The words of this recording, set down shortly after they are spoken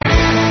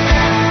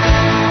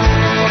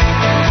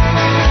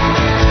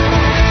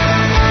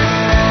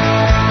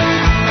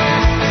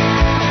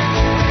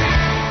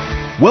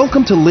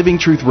Welcome to Living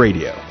Truth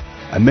Radio,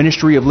 a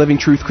ministry of Living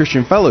Truth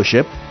Christian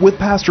Fellowship with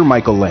Pastor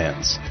Michael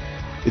Lands.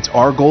 It's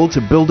our goal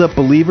to build up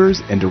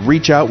believers and to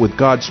reach out with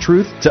God's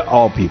truth to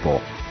all people.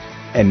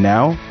 And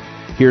now,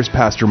 here's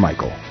Pastor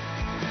Michael.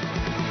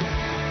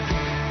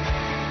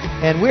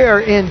 And we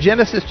are in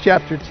Genesis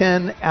chapter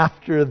 10,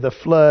 after the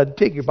flood.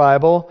 Take your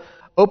Bible,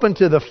 open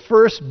to the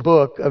first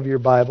book of your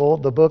Bible,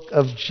 the book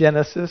of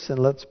Genesis, and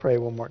let's pray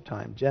one more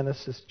time.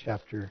 Genesis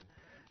chapter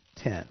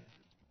 10.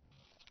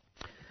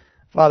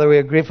 Father, we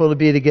are grateful to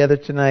be together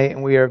tonight,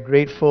 and we are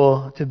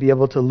grateful to be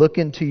able to look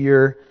into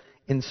your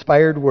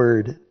inspired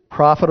word,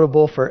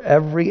 profitable for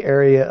every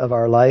area of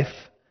our life.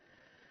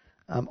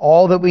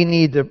 All that we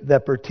need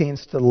that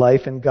pertains to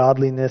life and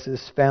godliness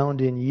is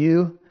found in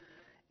you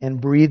and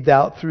breathed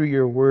out through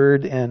your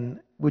word. And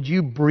would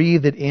you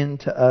breathe it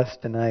into us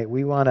tonight?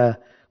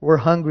 We're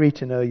hungry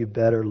to know you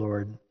better,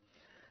 Lord.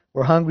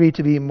 We're hungry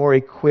to be more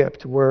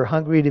equipped. We're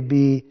hungry to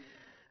be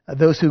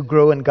those who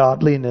grow in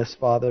godliness,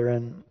 Father.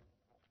 And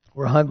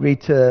we're hungry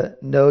to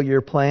know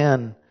your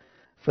plan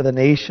for the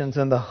nations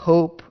and the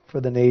hope for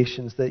the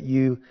nations that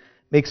you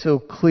make so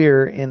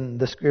clear in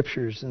the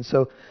Scriptures. And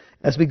so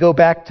as we go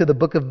back to the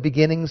book of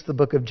beginnings, the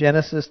book of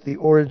Genesis, the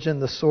origin,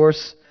 the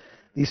source,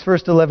 these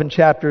first 11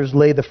 chapters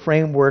lay the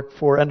framework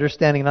for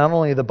understanding not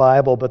only the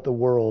Bible, but the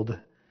world.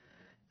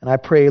 And I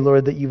pray,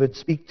 Lord, that you would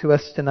speak to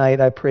us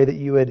tonight. I pray that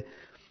you would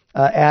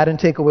add and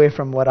take away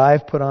from what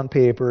I've put on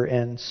paper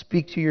and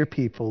speak to your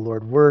people,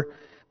 Lord.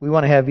 We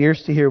want to have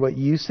ears to hear what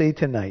you say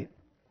tonight.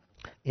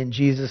 In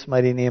Jesus'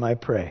 mighty name I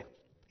pray.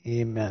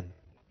 Amen.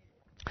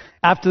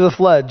 After the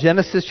flood,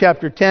 Genesis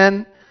chapter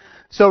 10.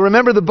 So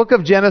remember the book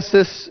of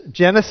Genesis.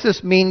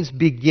 Genesis means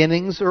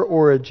beginnings or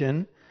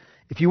origin.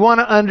 If you want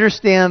to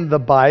understand the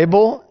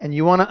Bible and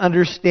you want to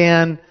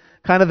understand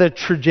kind of the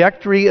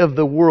trajectory of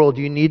the world,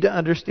 you need to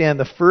understand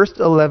the first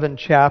 11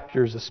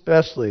 chapters,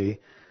 especially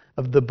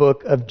of the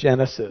book of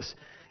Genesis.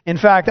 In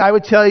fact, I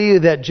would tell you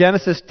that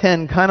Genesis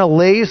 10 kind of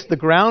lays the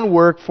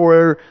groundwork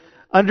for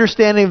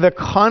understanding the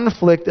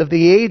conflict of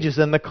the ages.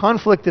 And the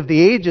conflict of the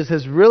ages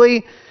has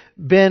really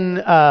been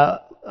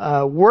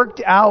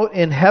worked out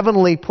in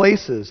heavenly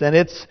places. And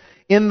it's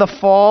in the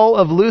fall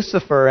of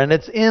Lucifer. And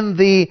it's in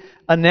the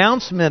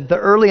announcement, the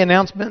early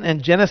announcement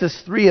in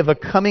Genesis 3 of a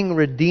coming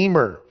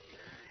Redeemer.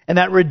 And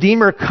that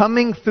Redeemer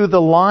coming through the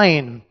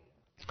line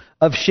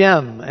of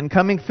Shem and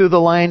coming through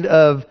the line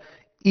of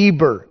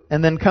Eber,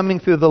 and then coming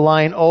through the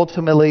line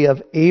ultimately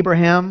of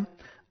Abraham,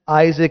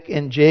 Isaac,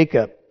 and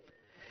Jacob.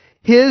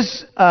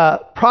 His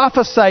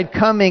prophesied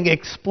coming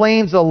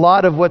explains a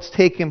lot of what's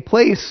taken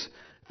place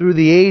through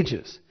the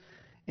ages.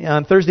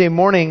 On Thursday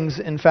mornings,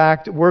 in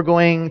fact, we're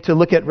going to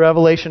look at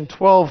Revelation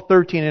 12,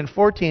 13, and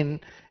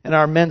 14 in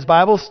our men's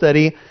Bible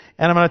study,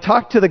 and I'm going to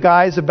talk to the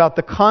guys about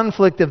the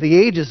conflict of the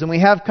ages, and we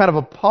have kind of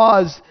a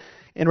pause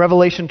in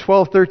Revelation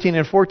 12, 13,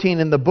 and 14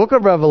 in the book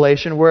of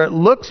Revelation where it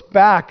looks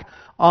back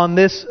on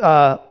this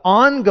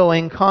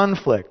ongoing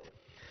conflict.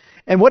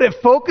 And what it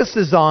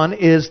focuses on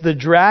is the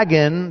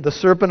dragon, the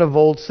serpent of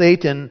old,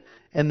 Satan,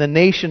 and the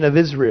nation of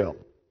Israel.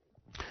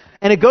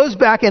 And it goes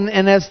back, and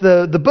as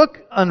the book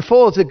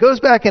unfolds, it goes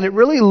back and it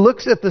really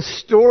looks at the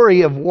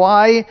story of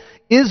why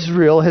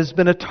Israel has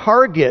been a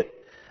target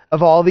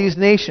of all these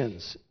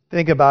nations.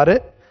 Think about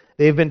it.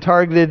 They've been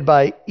targeted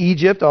by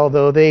Egypt,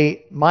 although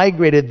they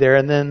migrated there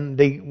and then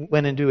they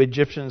went into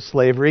Egyptian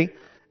slavery,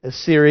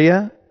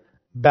 Assyria,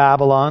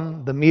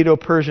 Babylon, the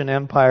Medo-Persian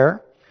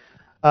Empire.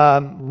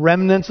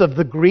 Remnants of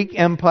the Greek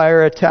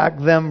Empire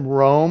attacked them,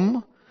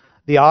 Rome,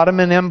 the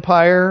Ottoman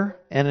Empire,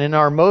 and in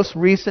our most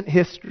recent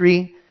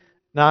history,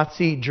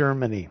 Nazi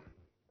Germany.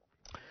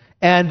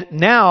 And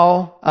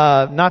now,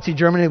 Nazi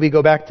Germany, we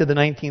go back to the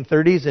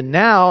 1930s, and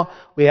now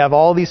we have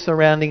all these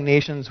surrounding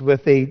nations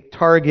with a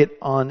target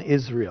on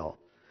Israel.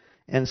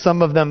 And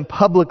some of them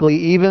publicly,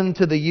 even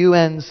to the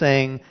UN,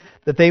 saying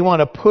that they want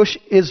to push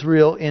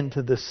Israel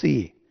into the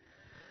sea.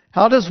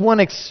 How does one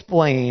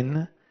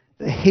explain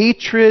the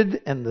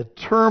hatred and the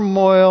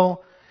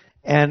turmoil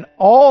and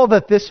all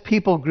that this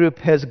people group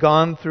has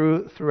gone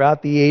through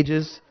throughout the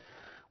ages?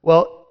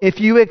 Well, if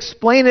you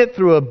explain it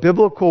through a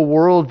biblical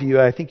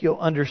worldview, I think you'll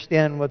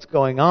understand what's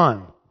going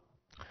on.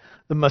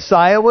 The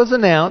Messiah was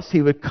announced.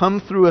 He would come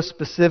through a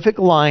specific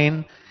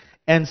line,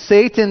 and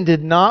Satan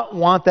did not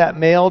want that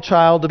male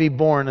child to be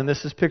born. And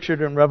this is pictured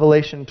in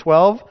Revelation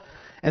 12.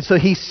 And so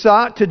he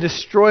sought to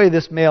destroy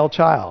this male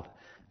child.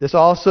 This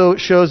also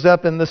shows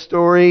up in the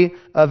story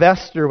of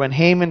Esther when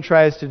Haman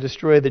tries to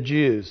destroy the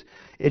Jews.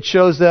 It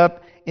shows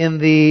up in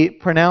the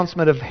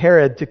pronouncement of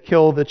Herod to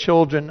kill the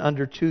children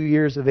under 2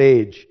 years of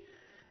age.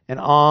 And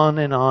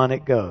on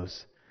it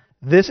goes.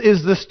 This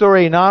is the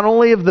story not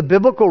only of the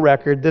biblical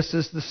record, this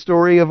is the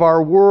story of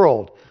our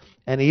world.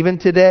 And even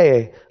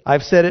today,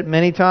 I've said it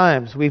many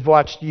times, we've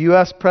watched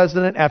U.S.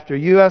 president after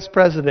U.S.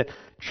 president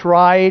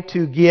try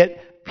to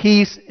get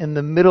peace in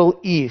the Middle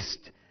East.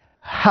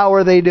 How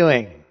are they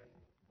doing?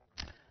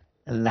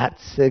 Not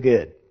so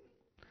good.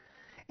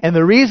 And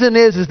the reason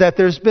is that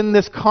there's been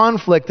this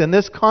conflict, and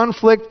this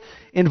conflict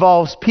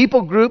involves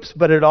people groups,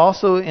 but it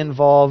also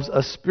involves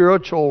a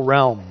spiritual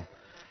realm.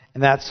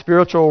 And that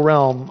spiritual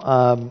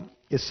realm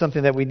is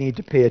something that we need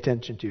to pay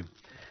attention to.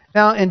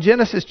 Now, in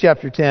Genesis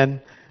chapter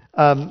 10,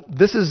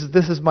 this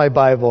is my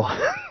Bible.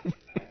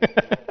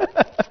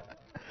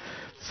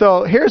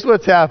 So here's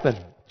what's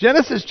happened.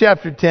 Genesis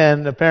chapter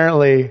 10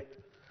 apparently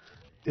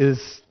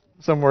is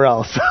somewhere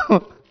else.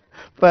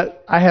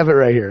 But I have it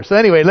right here. So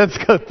anyway, let's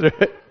go through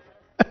it.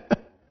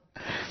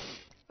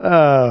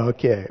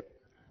 Okay.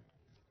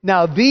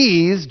 Now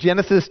these,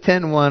 Genesis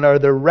 10:1, are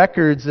the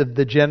records of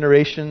the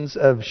generations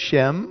of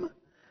Shem,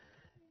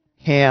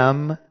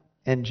 Ham,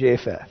 and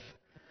Japheth,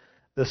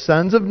 the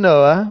sons of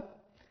Noah,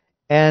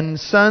 and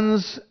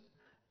sons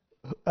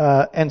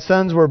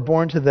were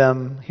born to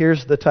them.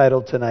 Here's the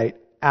title tonight: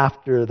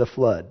 After the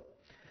Flood.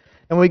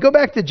 And when we go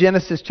back to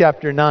Genesis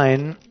chapter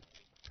 9,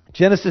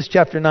 Genesis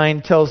chapter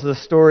 9 tells the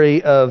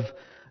story of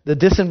the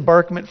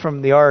disembarkment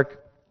from the ark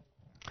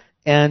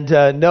and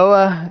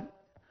Noah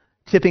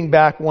tipping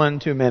back one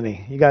too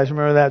many. You guys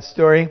remember that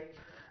story?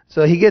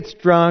 So he gets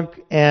drunk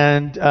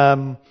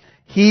and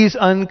he's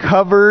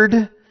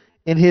uncovered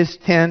in his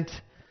tent,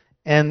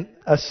 and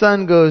a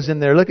son goes in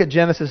there. Look at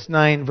Genesis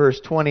 9 verse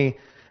 20.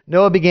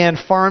 Noah began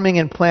farming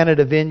and planted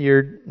a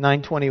vineyard,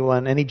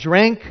 9:21, and he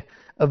drank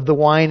of the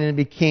wine and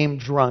became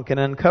drunk and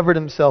uncovered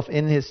himself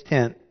in his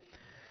tent.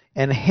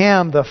 And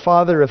Ham, the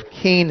father of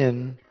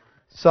Canaan,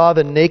 saw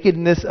the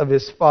nakedness of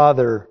his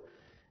father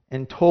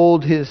and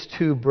told his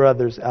two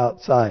brothers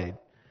outside.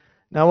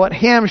 Now what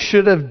Ham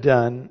should have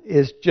done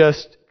is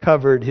just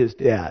covered his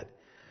dad.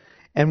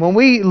 And when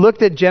we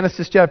looked at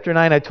Genesis chapter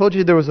 9, I told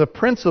you there was a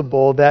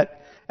principle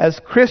that as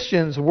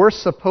Christians we're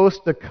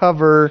supposed to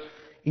cover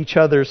each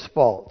other's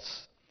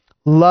faults.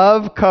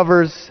 Love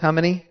covers how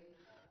many?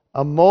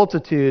 A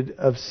multitude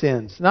of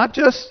sins. Not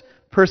just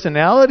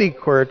personality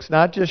quirks,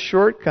 not just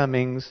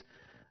shortcomings,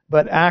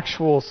 but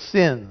actual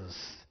sins.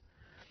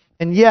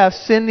 And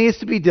yes, sin needs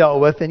to be dealt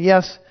with, and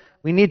yes,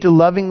 we need to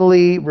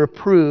lovingly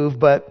reprove,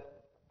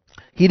 but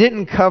he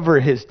didn't cover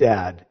his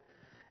dad.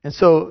 And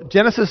so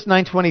Genesis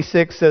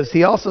 9:26 says,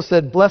 he also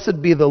said,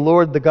 "Blessed be the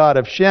Lord, the God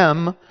of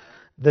Shem."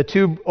 The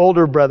two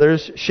older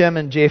brothers, Shem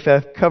and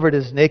Japheth, covered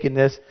his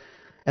nakedness.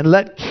 "And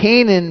let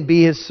Canaan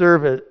be his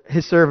servant."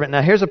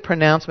 Now here's a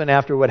pronouncement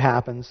after what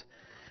happens.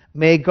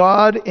 "May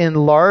God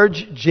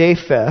enlarge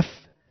Japheth,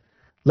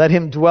 let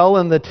him dwell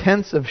in the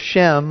tents of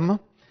Shem,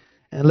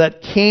 and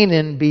let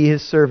Canaan be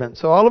his servant."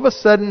 So all of a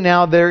sudden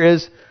now there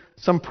is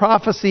some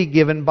prophecy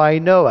given by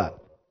Noah.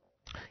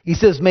 He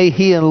says, may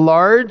he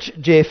enlarge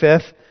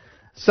Japheth.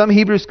 Some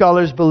Hebrew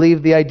scholars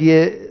believe the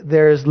idea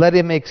there is let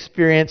him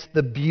experience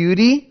the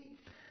beauty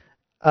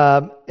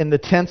in the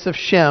tents of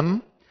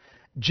Shem.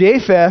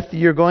 Japheth,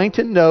 you're going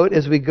to note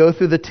as we go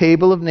through the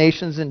table of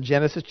nations in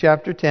Genesis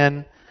chapter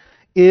 10,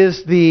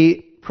 is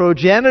the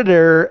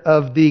progenitor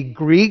of the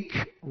Greek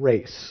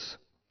race.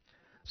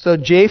 So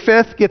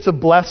Japheth gets a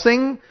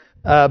blessing,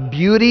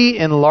 beauty,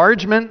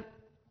 enlargement.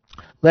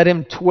 Let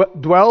him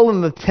dwell in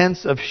the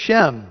tents of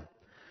Shem.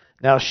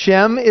 Now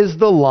Shem is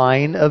the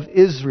line of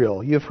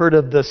Israel. You've heard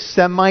of the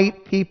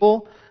Semite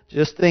people.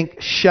 Just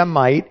think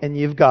Shemite and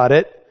you've got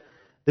it.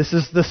 This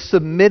is the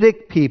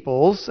Semitic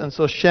peoples, and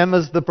so Shem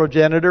is the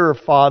progenitor or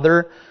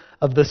father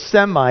of the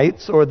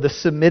Semites or the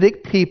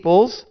Semitic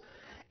peoples.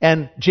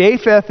 And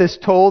Japheth is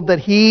told that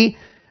he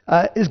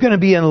is going to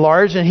be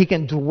enlarged and he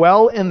can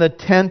dwell in the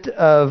tent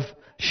of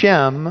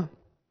Shem.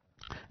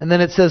 And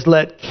then it says,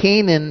 let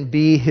Canaan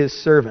be his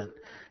servant.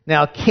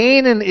 Now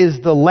Canaan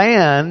is the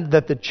land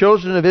that the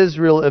children of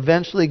Israel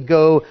eventually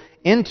go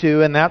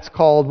into, and that's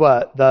called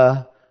what?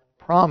 The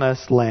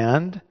Promised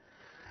Land.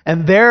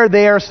 And there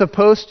they are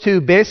supposed to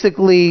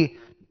basically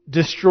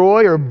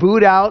destroy or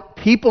boot out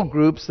people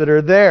groups that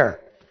are there.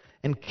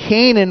 And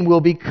Canaan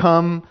will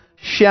become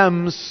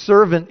Shem's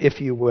servant,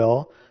 if you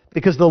will,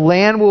 because the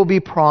land will be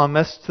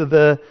promised to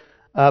the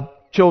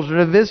children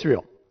of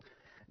Israel.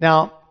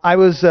 Now, I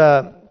was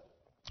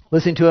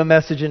listening to a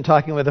message and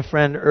talking with a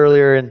friend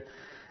earlier, and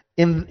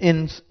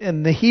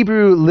in the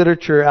Hebrew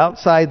literature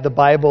outside the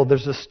Bible,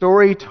 there's a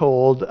story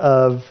told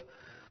of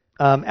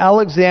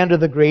Alexander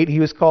the Great.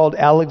 He was called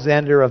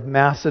Alexander of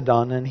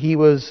Macedon, and he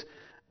was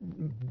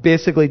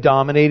basically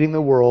dominating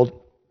the world.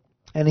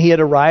 And he had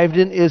arrived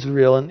in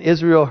Israel, and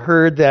Israel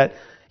heard that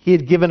he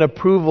had given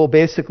approval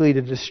basically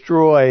to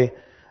destroy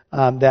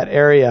that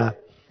area.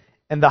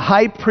 And the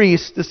high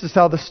priest, this is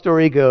how the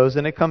story goes,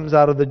 and it comes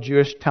out of the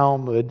Jewish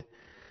Talmud.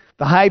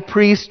 The high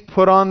priest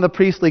put on the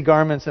priestly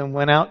garments and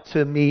went out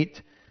to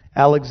meet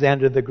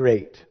Alexander the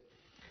Great.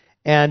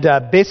 And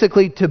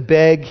basically to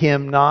beg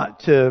him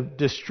not to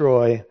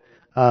destroy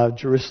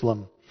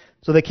Jerusalem.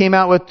 So they came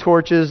out with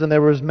torches, and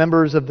there was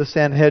members of the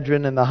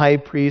Sanhedrin and the high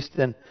priest,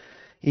 and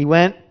he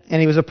went and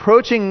he was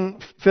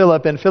approaching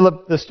Philip, and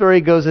Philip, the story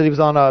goes that he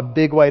was on a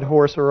big white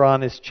horse or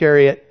on his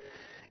chariot,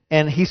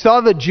 and he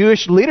saw the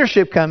Jewish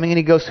leadership coming, and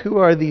he goes, "Who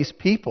are these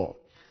people?"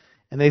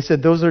 And they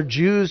said, "Those are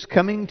Jews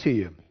coming to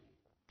you."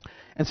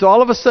 And so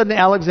all of a sudden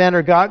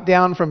Alexander got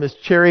down from his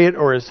chariot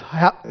or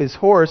his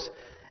horse,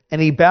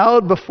 and he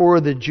bowed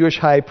before the Jewish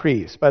high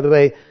priest, by the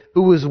way,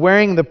 who was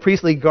wearing the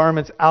priestly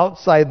garments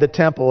outside the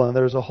temple, and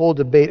there was a whole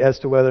debate as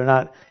to whether or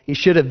not he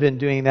should have been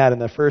doing that in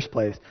the first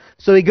place.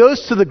 So he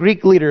goes to the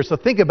Greek leader. So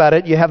think about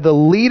it. You have the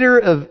leader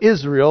of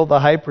Israel, the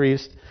high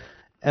priest,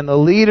 and the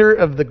leader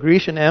of the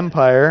Grecian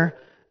Empire,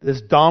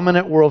 this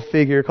dominant world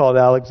figure called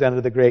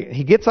Alexander the Great.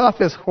 He gets off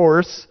his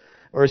horse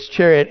or his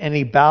chariot and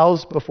he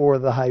bows before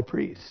the high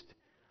priest.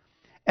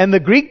 And the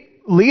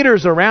Greek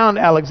leaders around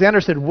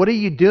Alexander said, "What are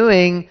you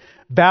doing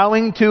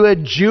bowing to a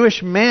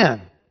Jewish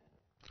man?"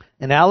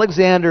 And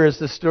Alexander, as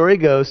the story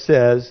goes,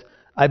 says,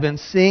 "I've been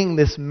seeing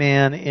this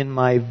man in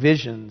my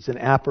visions and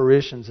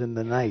apparitions in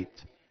the night."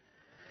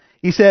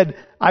 He said,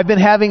 "I've been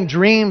having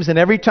dreams, and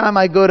every time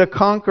I go to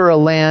conquer a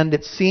land,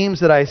 it seems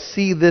that I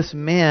see this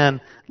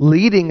man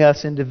leading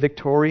us into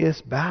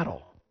victorious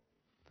battle."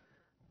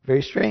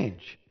 Very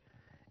strange.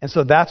 And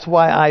so that's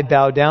why I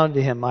bow down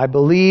to him. I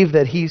believe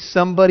that he's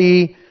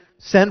somebody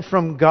sent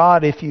from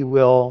God, if you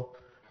will,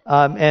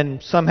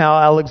 and somehow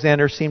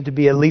Alexander seemed to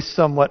be at least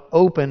somewhat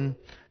open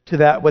to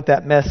that, what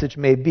that message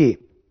may be.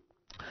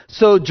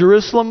 So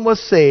Jerusalem was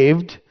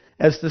saved,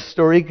 as the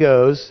story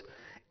goes,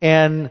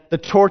 and the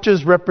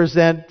torches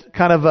represent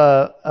kind of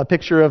a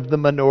picture of the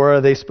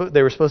menorah.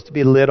 They were supposed to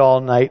be lit all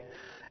night.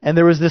 And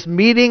there was this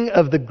meeting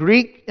of the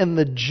Greek and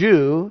the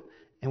Jew,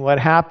 and what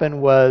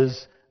happened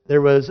was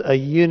there was a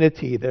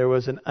unity, there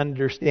was an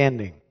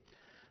understanding.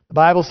 The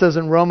Bible says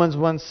in Romans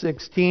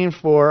 1:16,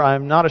 "For I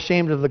am not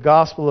ashamed of the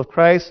gospel of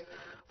Christ,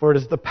 for it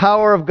is the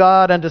power of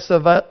God unto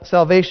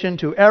salvation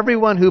to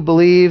everyone who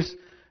believes,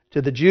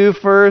 to the Jew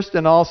first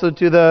and also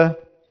to the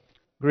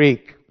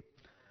Greek."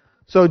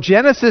 So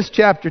Genesis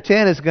chapter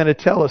 10 is going to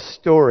tell a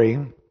story,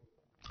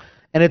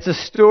 and it's a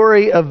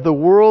story of the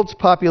world's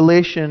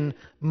population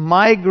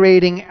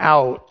migrating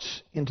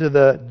out into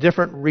the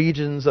different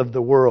regions of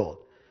the world.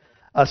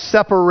 A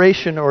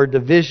separation or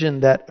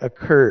division that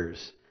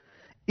occurs.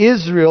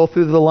 Israel,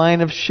 through the line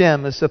of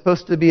Shem, is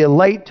supposed to be a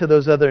light to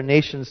those other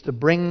nations to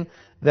bring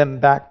them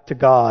back to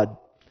God.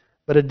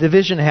 But a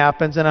division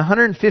happens, and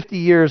 150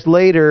 years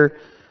later,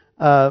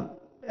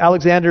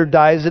 Alexander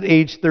dies at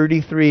age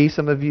 33.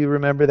 Some of you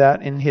remember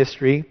that in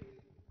history.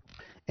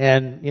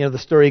 And, the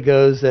story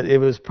goes that it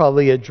was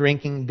probably a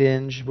drinking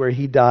binge where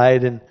he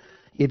died, and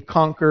he had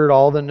conquered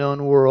all the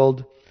known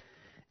world.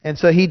 And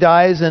so he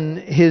dies, and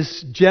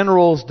his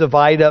generals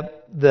divide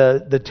up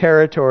the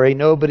territory.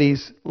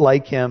 Nobody's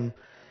like him.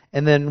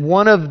 And then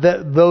one of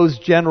those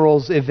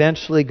generals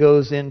eventually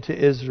goes into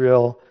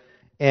Israel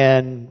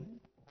and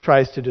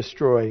tries to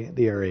destroy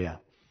the area.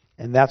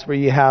 And that's where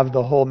you have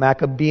the whole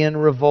Maccabean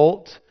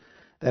revolt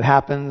that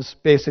happens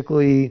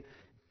basically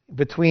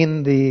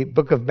between the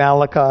book of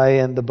Malachi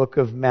and the book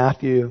of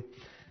Matthew.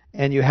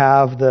 And you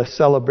have the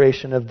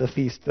celebration of the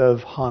Feast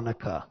of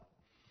Hanukkah,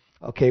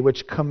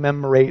 which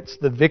commemorates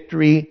the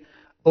victory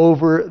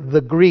over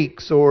the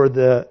Greeks, or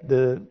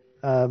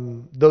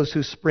those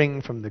who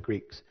spring from the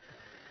Greeks.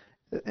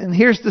 And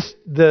here's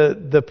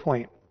the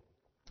point.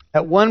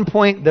 At one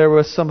point, there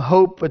was some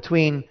hope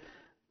between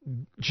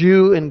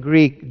Jew and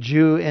Greek,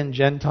 Jew and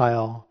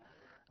Gentile.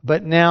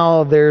 But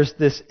now there's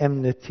this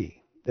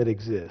enmity that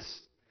exists.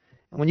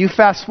 And when you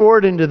fast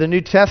forward into the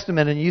New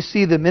Testament and you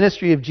see the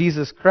ministry of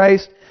Jesus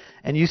Christ,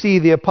 and you see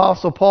the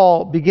Apostle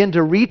Paul begin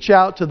to reach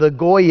out to the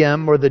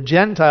Goyim, or the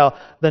Gentile,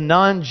 the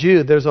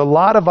non-Jew, there's a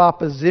lot of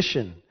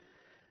opposition.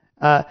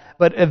 But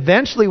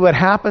eventually what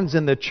happens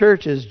in the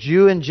church is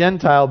Jew and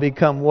Gentile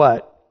become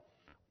what?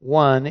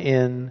 One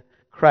in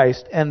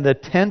Christ. And the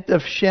tent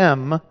of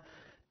Shem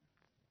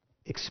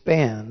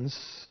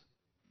expands,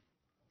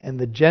 and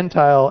the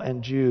Gentile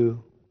and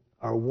Jew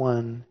are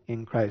one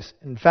in Christ.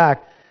 In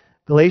fact,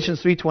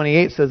 Galatians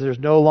 3:28 says there's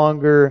no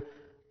longer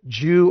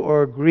Jew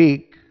or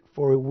Greek,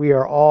 for we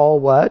are all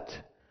what?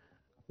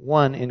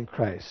 One in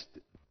Christ.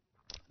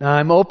 Now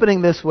I'm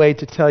opening this way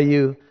to tell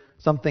you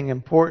something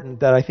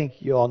important that I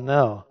think you all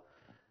know.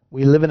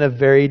 We live in a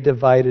very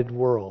divided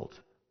world.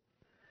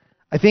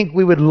 I think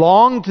we would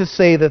long to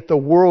say that the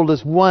world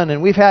is one.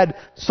 And we've had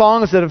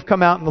songs that have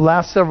come out in the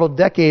last several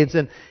decades,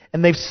 and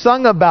they've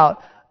sung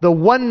about the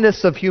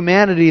oneness of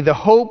humanity, the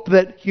hope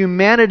that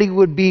humanity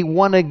would be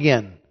one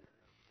again.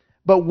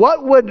 But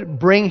what would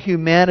bring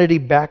humanity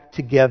back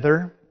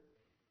together?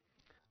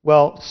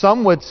 Well,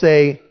 some would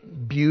say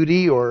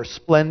beauty or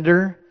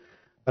splendor,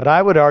 but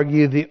I would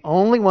argue the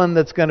only one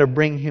that's going to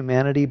bring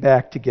humanity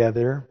back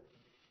together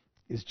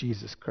is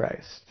Jesus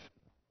Christ.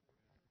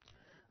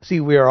 See,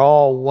 we are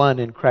all one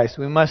in Christ.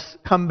 We must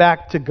come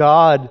back to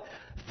God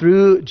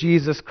through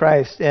Jesus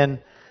Christ. And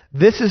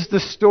this is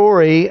the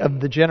story of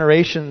the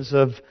generations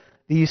of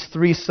these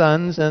three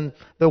sons. And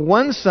the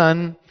one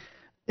son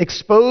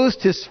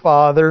exposed his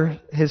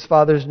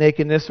father's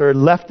nakedness, or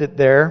left it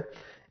there,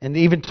 and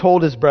even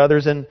told his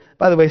brothers. And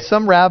by the way,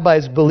 some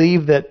rabbis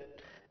believe that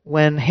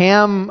when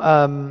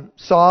Ham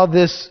saw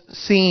this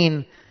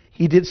scene,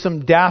 he did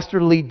some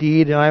dastardly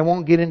deed, and I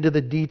won't get into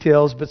the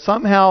details, but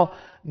somehow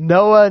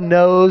Noah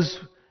knows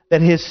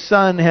that his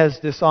son has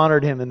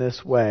dishonored him in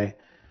this way.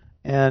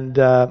 And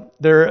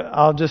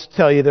I'll just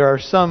tell you, there are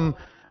some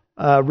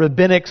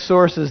rabbinic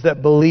sources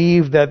that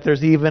believe that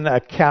there's even a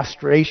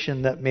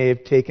castration that may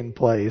have taken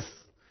place.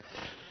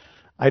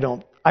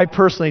 I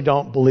personally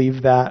don't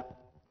believe that,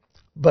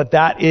 but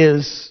that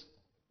is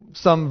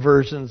some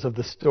versions of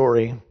the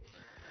story.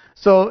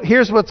 So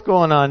here's what's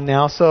going on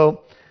now.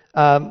 So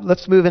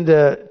let's move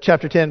into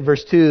chapter 10,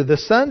 verse 2. The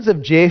sons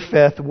of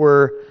Japheth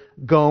were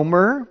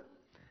Gomer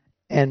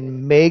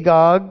and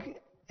Magog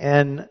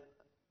and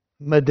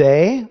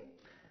Madai.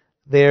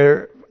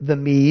 They're the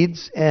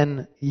Medes,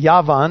 and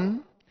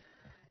Yavan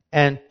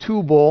and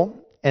Tubal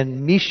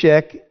and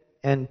Meshech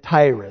and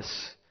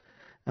Tyrus.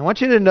 I want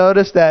you to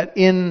notice that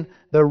in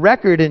the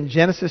record in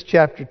Genesis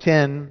chapter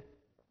 10,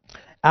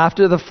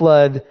 after the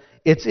flood,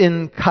 it's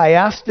in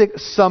chiastic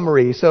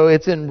summary, so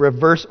it's in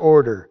reverse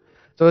order.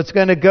 So it's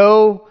going to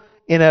go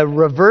in a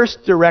reverse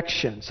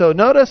direction. So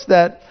notice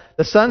that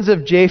the sons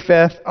of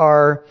Japheth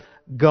are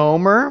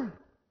Gomer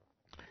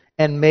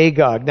and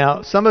Magog.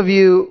 Now, some of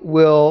you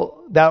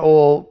that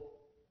will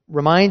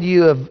remind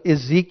you of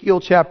Ezekiel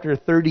chapter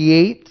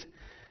 38,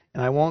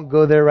 and I won't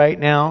go there right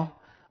now,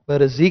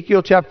 but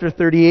Ezekiel chapter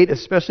 38,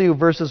 especially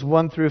verses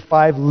 1 through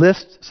 5,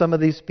 lists some of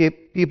these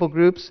people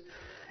groups.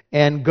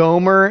 And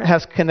Gomer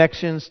has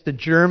connections to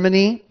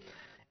Germany,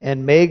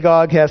 and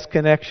Magog has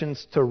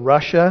connections to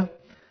Russia,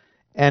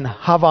 and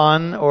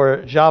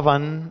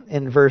Javan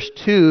in verse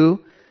 2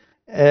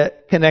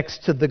 connects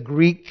to the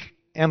Greek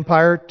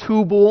Empire.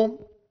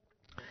 Tubal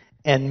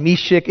and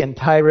Meshech and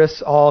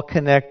Tyrus all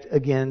connect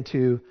again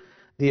to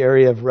the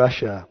area of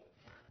Russia.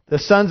 The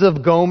sons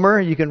of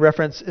Gomer, you can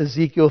reference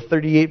Ezekiel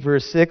 38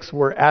 verse 6,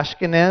 were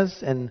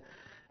Ashkenaz and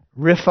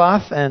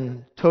Riphath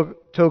and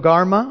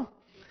Togarmah,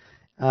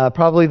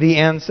 probably the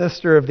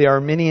ancestor of the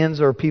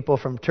Armenians or people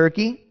from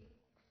Turkey.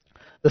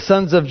 The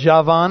sons of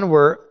Javan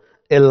were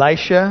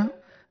Elisha.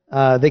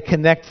 They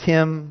connect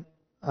him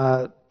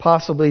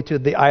possibly to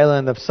the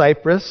island of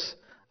Cyprus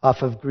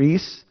off of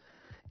Greece.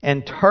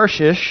 And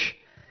Tarshish.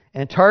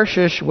 And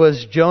Tarshish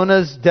was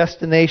Jonah's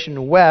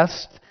destination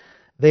west.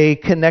 They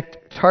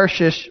connect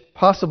Tarshish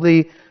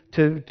possibly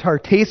to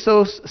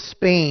Tartessos,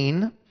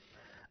 Spain,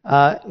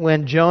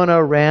 when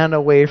Jonah ran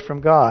away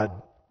from God.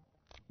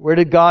 Where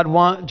did God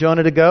want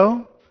Jonah to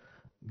go?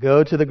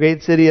 Go to the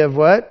great city of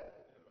what?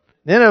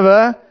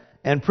 Nineveh,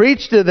 and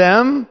preach to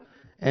them.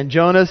 And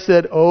Jonah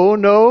said, "Oh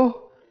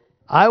no,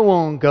 I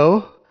won't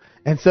go."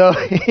 And so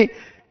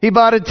he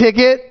bought a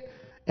ticket.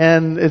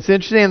 And it's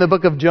interesting, in the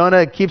book of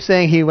Jonah, it keeps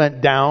saying he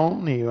went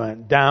down, he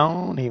went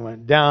down, he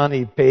went down.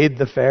 He paid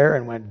the fare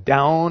and went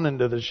down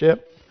into the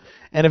ship.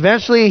 And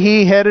eventually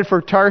he headed for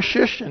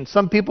Tarshish. And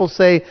some people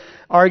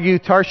argue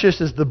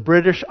Tarshish is the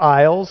British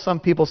Isles. Some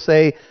people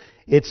say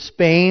it's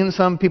Spain.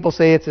 Some people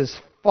say it's as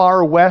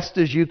far west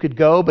as you could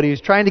go. But he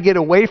was trying to get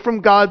away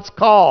from God's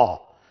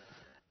call.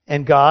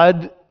 And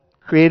God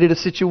created a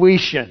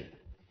situation.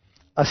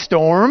 A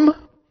storm.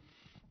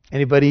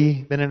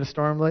 Anybody been in a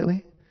storm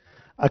lately?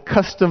 A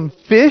custom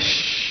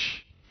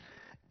fish,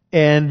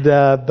 and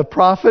the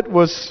prophet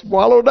was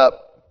swallowed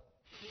up,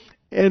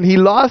 and he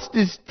lost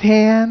his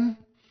tan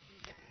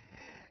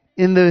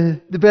in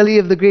the belly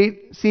of the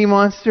great sea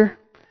monster,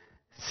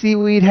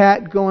 seaweed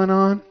hat going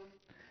on,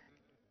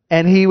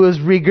 and he was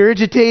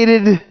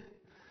regurgitated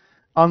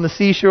on the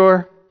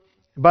seashore.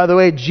 By the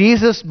way,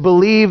 Jesus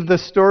believed the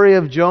story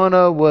of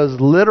Jonah was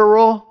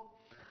literal,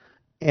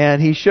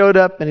 and he showed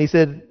up and he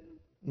said,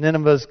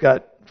 Nineveh's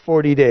got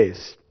 40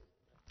 days.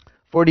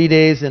 40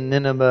 days and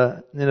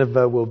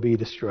Nineveh will be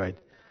destroyed.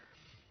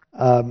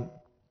 Are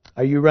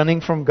you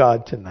running from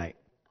God tonight?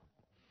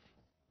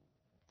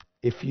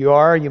 If you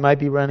are, you might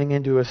be running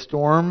into a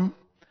storm,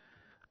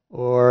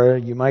 or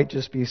you might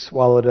just be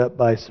swallowed up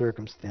by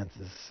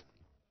circumstances.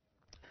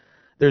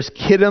 There's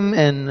Kittim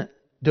and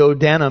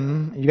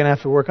Dodanim. You're going to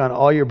have to work on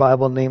all your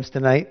Bible names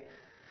tonight.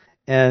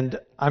 And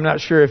I'm not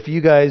sure if you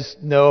guys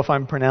know if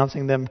I'm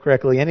pronouncing them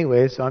correctly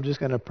anyway, so I'm just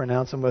going to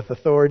pronounce them with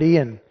authority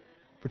and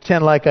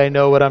pretend like I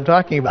know what I'm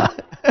talking about.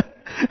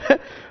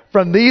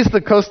 From these,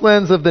 the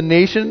coastlands of the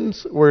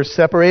nations were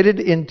separated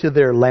into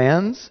their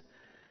lands,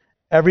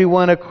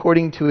 everyone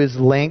according to his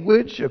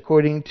language,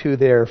 according to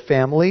their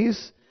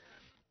families,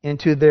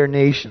 into their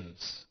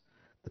nations.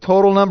 The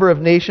total number of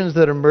nations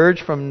that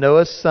emerged from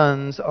Noah's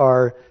sons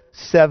are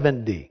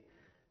 70.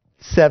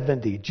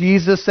 70.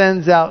 Jesus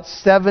sends out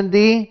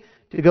 70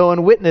 to go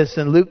and witness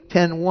in Luke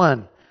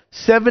 10:1.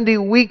 70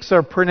 weeks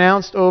are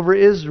pronounced over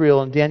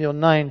Israel in Daniel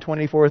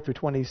 9:24 through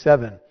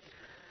 27.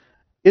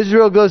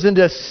 Israel goes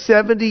into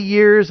 70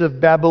 years of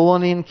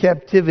Babylonian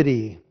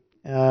captivity.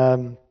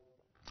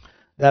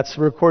 That's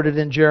recorded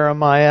in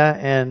Jeremiah,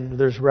 and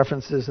there's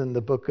references in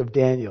the book of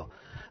Daniel.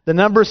 The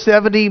number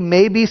 70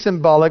 may be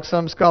symbolic,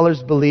 some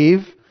scholars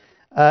believe.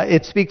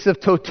 It speaks of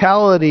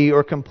totality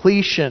or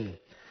completion.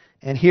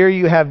 And here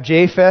you have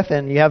Japheth,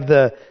 and you have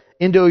the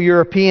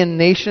Indo-European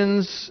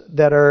nations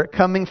that are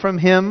coming from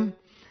him.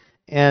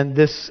 And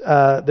there's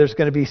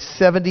going to be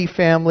 70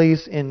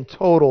 families in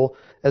total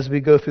as we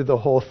go through the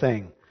whole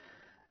thing.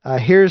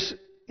 Here's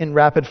in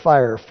rapid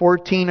fire.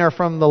 14 are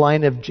from the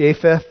line of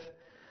Japheth.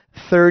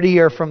 30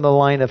 are from the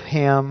line of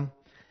Ham.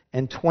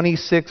 and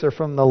 26 are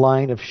from the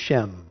line of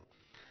Shem.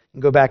 You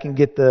can go back and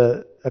get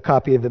a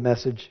copy of the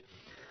Message.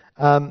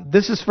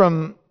 This is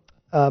from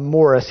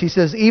Morris. He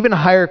says, even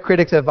higher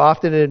critics have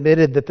often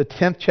admitted that the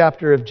 10th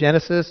chapter of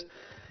Genesis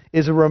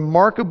is a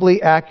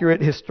remarkably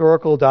accurate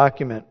historical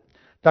document.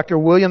 Dr.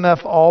 William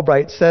F.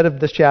 Albright said of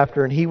this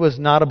chapter, and he was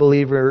not a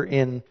believer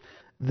in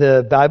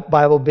the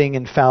Bible being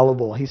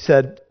infallible. He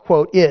said,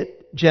 quote,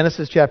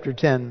 Genesis chapter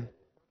 10,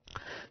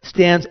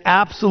 stands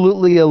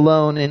absolutely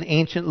alone in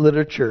ancient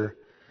literature,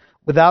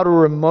 without a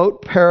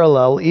remote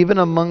parallel, even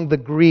among the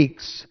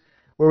Greeks,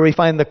 where we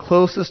find the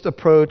closest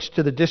approach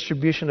to the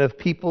distribution of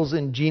peoples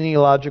in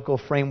genealogical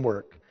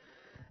framework.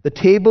 The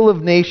Table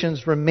of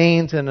Nations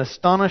remains an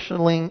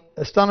astonishingly,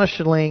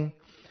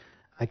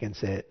 I can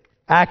say it,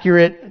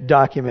 accurate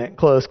document,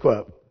 close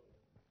quote.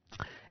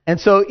 And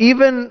so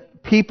even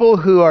people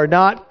who are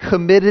not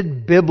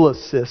committed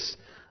biblicists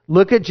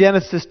look at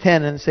Genesis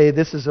 10 and say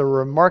this is a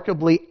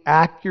remarkably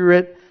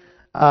accurate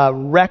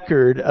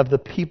record of the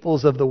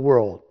peoples of the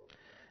world.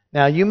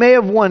 Now, you may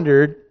have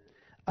wondered,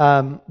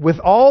 with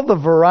all the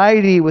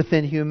variety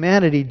within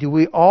humanity, do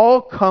we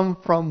all come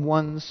from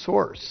one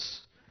source?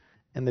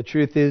 And the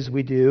truth is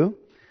we do.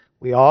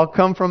 We all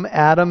come from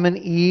Adam and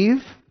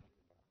Eve.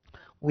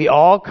 We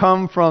all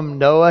come from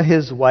Noah,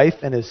 his wife,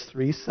 and his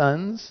 3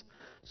 sons.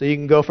 So you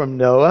can go from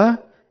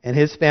Noah and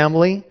his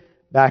family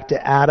back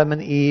to Adam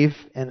and Eve.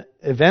 And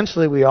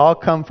eventually we all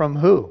come from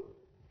who?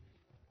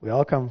 We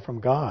all come from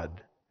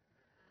God.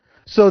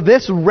 So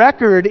this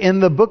record in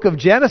the book of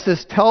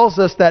Genesis tells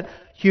us that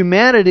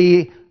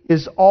humanity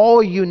is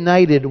all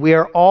united. We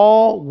are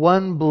all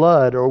one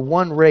blood or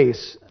one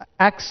race.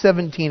 Acts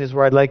 17 is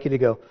where I'd like you to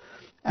go.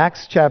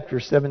 Acts chapter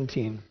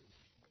 17.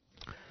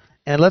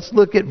 And let's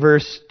look at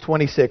verse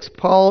 26.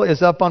 Paul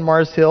is up on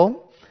Mars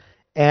Hill,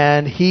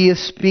 and he is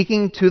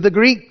speaking to the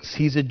Greeks.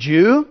 He's a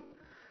Jew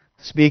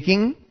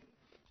speaking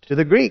to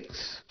the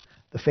Greeks.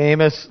 The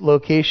famous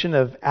location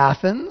of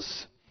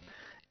Athens.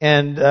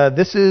 And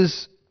this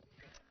is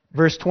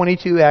verse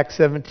 22, Acts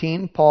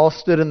 17. Paul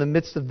stood in the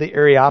midst of the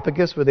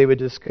Areopagus, where they would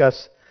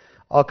discuss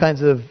all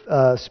kinds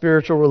of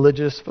spiritual,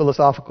 religious,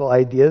 philosophical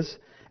ideas.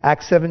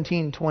 Acts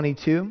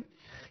 17:22.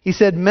 He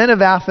said, men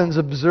of Athens,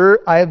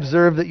 I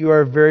observe that you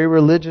are very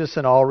religious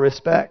in all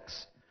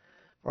respects.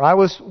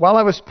 While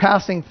I was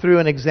passing through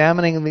and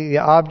examining the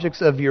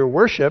objects of your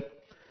worship,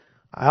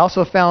 I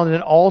also found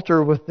an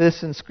altar with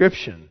this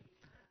inscription,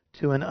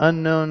 to an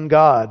unknown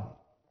God.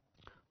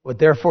 What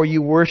therefore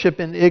you worship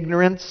in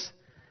ignorance,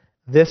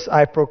 this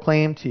I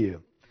proclaim to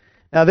you.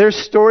 Now there's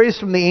stories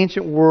from the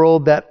ancient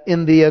world that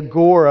in the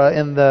agora,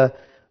 in the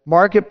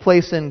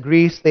marketplace in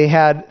Greece, they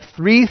had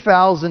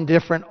 3,000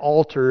 different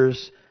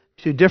altars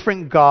to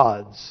different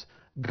gods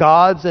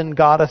and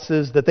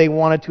goddesses that they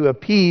wanted to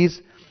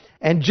appease.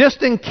 And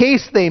just in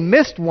case they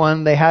missed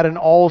one, they had an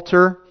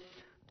altar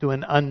to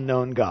an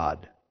unknown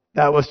God.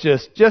 That was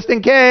just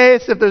in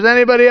case, if there's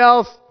anybody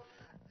else.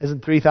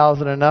 Isn't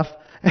 3,000 enough?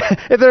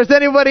 If there's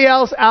anybody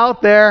else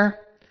out there.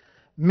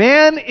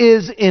 Man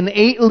is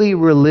innately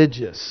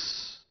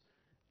religious.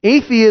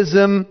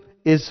 Atheism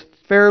is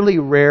fairly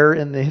rare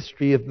in the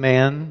history of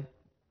man.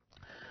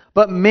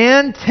 But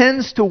man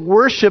tends to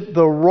worship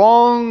the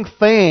wrong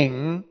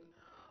thing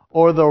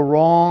or the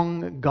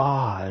wrong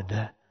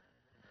God.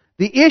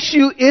 The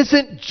issue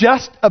isn't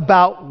just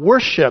about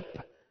worship.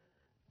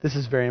 This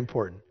is very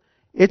important.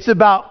 It's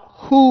about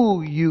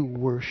who you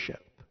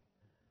worship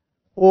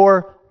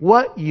or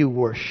what you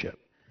worship.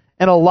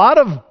 And a lot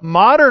of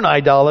modern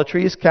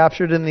idolatry is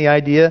captured in the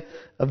idea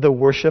of the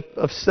worship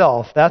of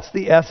self. That's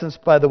the essence,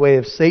 by the way,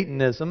 of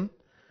Satanism.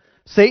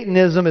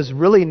 Satanism is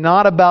really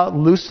not about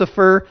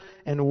Lucifer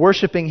and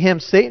worshiping him.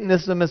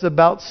 Satanism is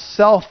about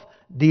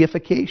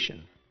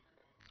self-deification.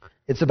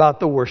 It's about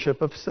the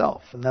worship of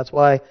self. And that's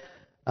why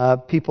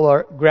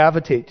people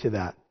gravitate to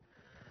that.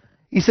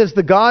 He says,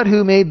 the God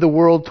who made the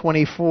world,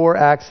 24,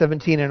 Acts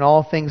 17, and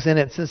all things in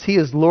it, since he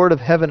is Lord of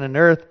heaven and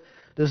earth,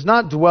 does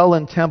not dwell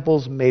in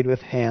temples made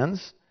with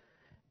hands.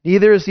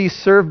 Neither is he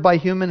served by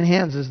human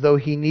hands as though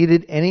he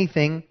needed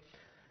anything,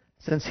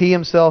 since he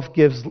himself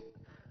gives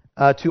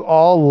to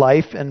all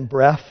life and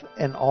breath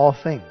and all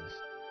things.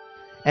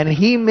 And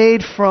he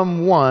made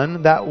from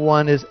one, that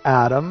one is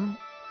Adam,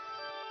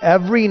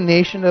 every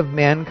nation of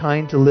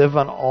mankind to live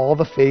on all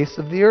the face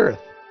of the earth,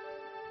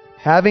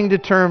 having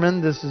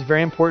determined, this is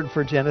very important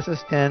for Genesis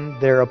 10,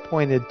 their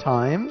appointed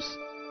times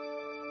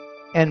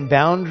and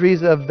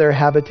boundaries of their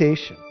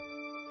habitation.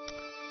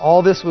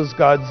 All this was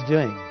God's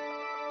doing.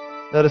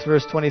 Notice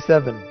verse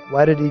 27.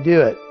 Why did he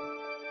do it?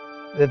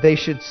 That they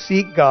should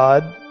seek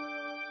God,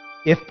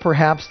 if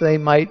perhaps they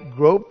might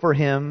grope for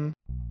him.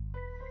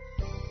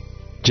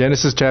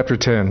 Genesis chapter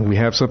 10, we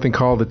have something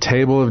called the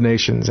Table of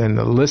Nations, and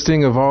the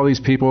listing of all these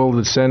people,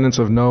 the descendants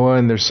of Noah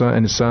and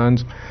his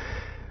sons.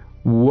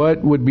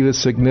 What would be the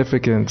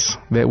significance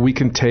that we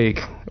can take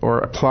or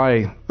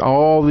apply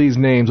all these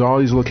names, all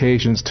these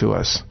locations to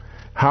us?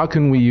 How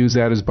can we use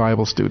that as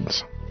Bible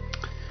students?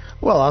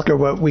 Well, Oscar,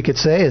 what we could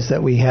say is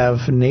that we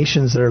have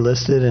nations that are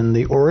listed and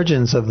the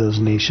origins of those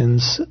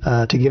nations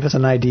to give us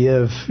an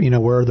idea of,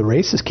 where the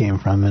races came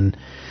from. And,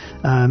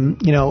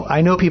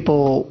 I know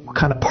people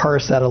kind of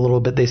parse that a little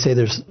bit. They say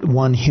there's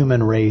one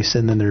human race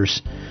and then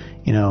there's,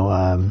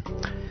 different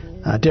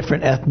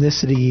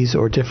ethnicities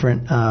or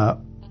different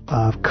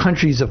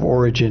countries of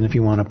origin, if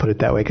you want to put it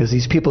that way, because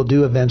these people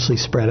do eventually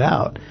spread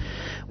out.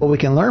 What we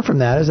can learn from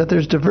that is that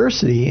there's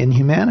diversity in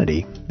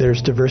humanity.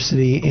 There's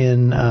diversity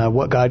in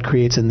what God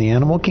creates in the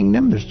animal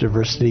kingdom. There's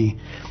diversity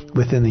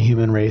within the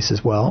human race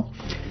as well.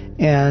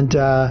 And,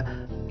 God,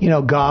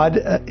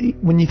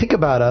 when you think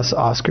about us,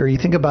 Oscar, you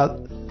think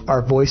about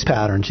our voice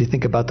patterns. You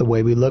think about the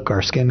way we look,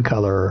 our skin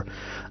color,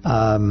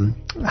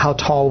 how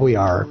tall we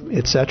are,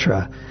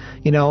 etc.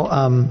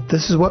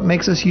 This is what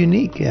makes us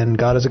unique, and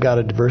God is a God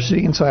of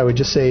diversity. And so I would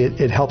just say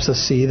it helps us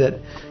see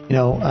that,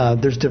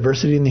 there's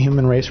diversity in the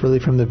human race really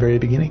from the very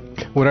beginning.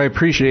 What I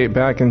appreciate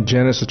back in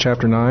Genesis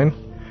chapter 9,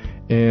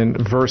 in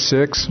verse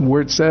 6,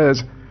 where it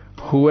says,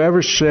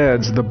 "Whoever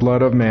sheds the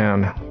blood of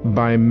man,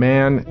 by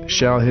man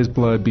shall his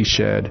blood be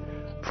shed.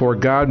 For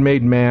God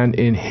made man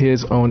in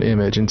his own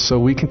image." And so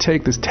we can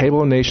take this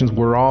table of nations.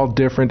 We're all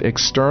different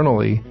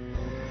externally,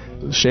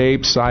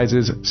 shapes,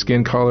 sizes,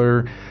 skin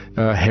color,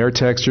 hair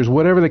textures,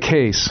 whatever the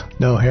case.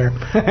 No hair.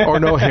 Or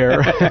no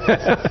hair.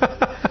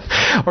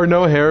 Or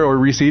no hair, or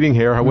receding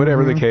hair,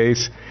 whatever the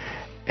case.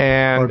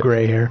 And or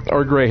gray hair.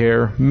 Or gray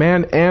hair.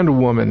 Man and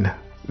woman,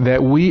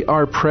 that we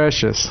are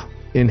precious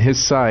in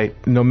his sight,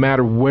 no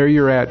matter where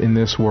you're at in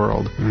this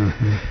world.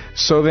 Mm-hmm.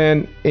 So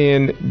then,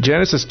 in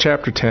Genesis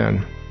chapter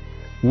 10,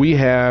 we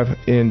have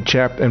in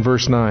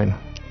verse 9,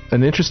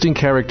 an interesting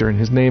character, and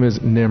his name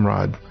is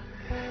Nimrod.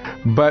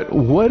 But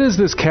what is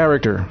this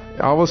character?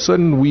 All of a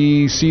sudden,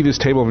 we see this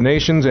table of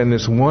nations, and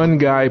this one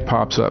guy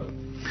pops up.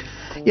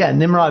 Yeah,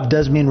 Nimrod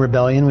does mean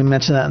rebellion. We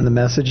mentioned that in the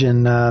message,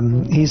 and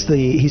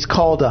he's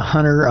called a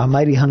hunter, a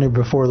mighty hunter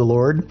before the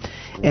Lord,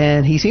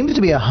 and he seems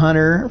to be a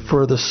hunter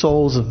for the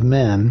souls of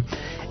men.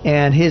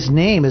 And his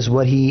name is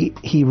what he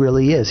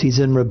really is. He's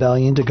in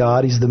rebellion to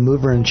God. He's the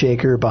mover and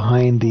shaker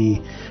behind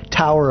the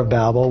Tower of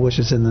Babel, which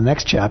is in the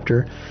next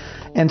chapter.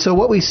 And so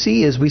what we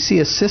see is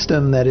a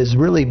system that is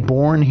really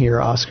born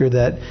here, Oscar,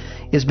 that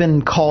has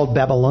been called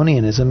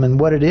Babylonianism. And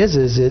what it is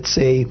it's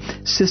a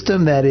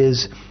system that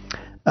is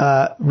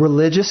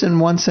religious in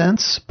one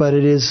sense, but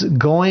it is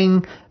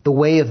going the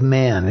way of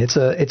man. It's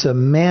a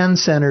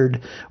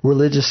man-centered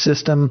religious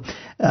system.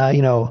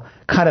 Takes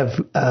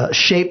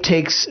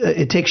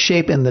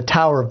shape in the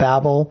Tower of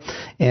Babel,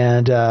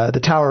 and the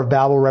Tower of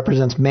Babel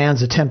represents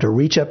man's attempt to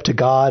reach up to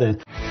God.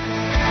 And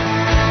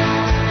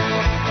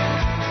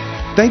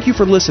thank you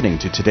for listening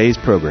to today's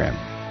program.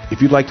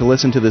 If you'd like to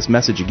listen to this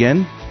message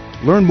again,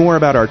 learn more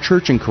about our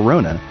church in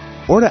Corona,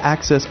 or to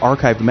access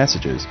archived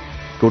messages,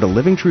 go to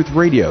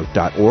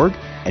livingtruthradio.org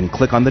and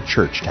click on the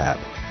Church tab.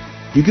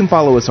 You can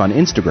follow us on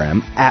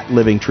Instagram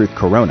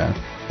 @LivingTruthCorona,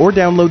 or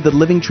download the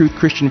Living Truth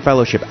Christian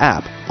Fellowship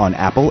app on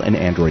Apple and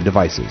Android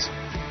devices.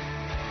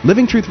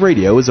 Living Truth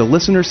Radio is a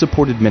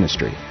listener-supported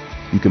ministry.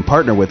 You can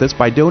partner with us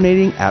by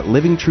donating at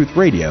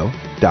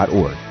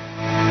livingtruthradio.org.